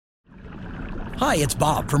Hi, it's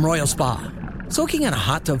Bob from Royal Spa. Soaking in a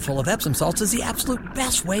hot tub full of Epsom salts is the absolute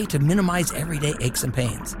best way to minimize everyday aches and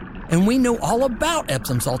pains. And we know all about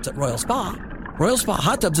Epsom salts at Royal Spa. Royal Spa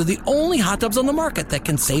hot tubs are the only hot tubs on the market that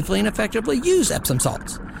can safely and effectively use Epsom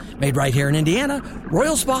salts. Made right here in Indiana,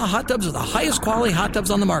 Royal Spa hot tubs are the highest quality hot tubs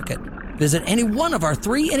on the market. Visit any one of our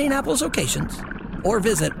 3 Indianapolis locations or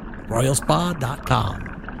visit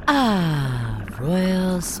royalspa.com. Ah,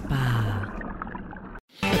 Royal Spa.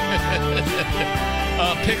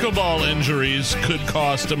 Pickleball injuries could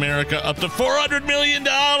cost America up to $400 million.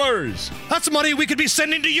 That's money we could be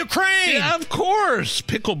sending to Ukraine. Yeah, of course.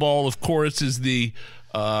 Pickleball, of course, is the,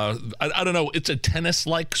 I don't know, it's a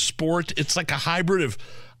tennis-like sport. It's like a hybrid of,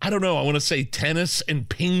 I don't know, I want to say tennis and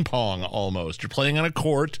ping pong almost. You're playing on a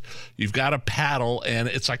court, you've got a paddle, and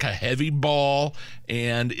it's like a heavy ball,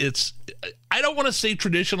 and it's, I don't want to say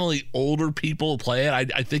traditionally older people play it.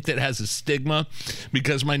 I think that has a stigma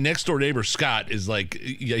because my next door neighbor, Scott, is like,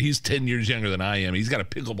 yeah, he's 10 years younger than I am. He's got a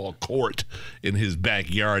pickleball court in his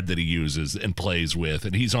backyard that he uses and plays with,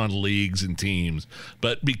 and he's on leagues and teams.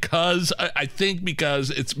 But because, I think because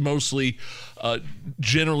it's mostly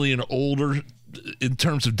generally an older, in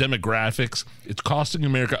terms of demographics, it's costing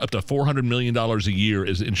America up to $400 million a year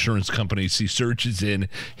as insurance companies see surges in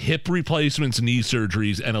hip replacements, knee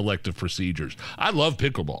surgeries, and elective procedures. I love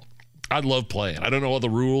pickleball. I love playing. I don't know all the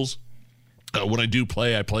rules. When I do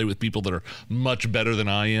play, I play with people that are much better than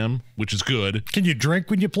I am, which is good. Can you drink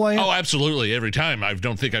when you play? Oh, absolutely. Every time. I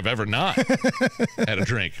don't think I've ever not had a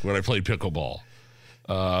drink when I played pickleball.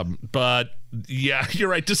 But, yeah, you're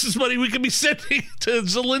right. This is money we could be sending to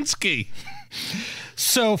Zelensky.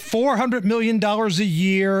 So $400 million a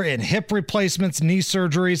year in hip replacements, knee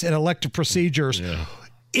surgeries, and elective procedures. Yeah.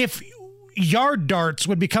 If yard darts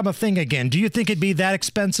would become a thing again, do you think it'd be that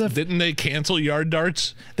expensive? Didn't they cancel yard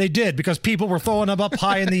darts? They did, because people were throwing them up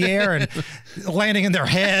high in the air and landing in their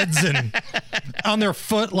heads and on their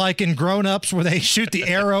foot like in Grown Ups where they shoot the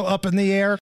arrow up in the air.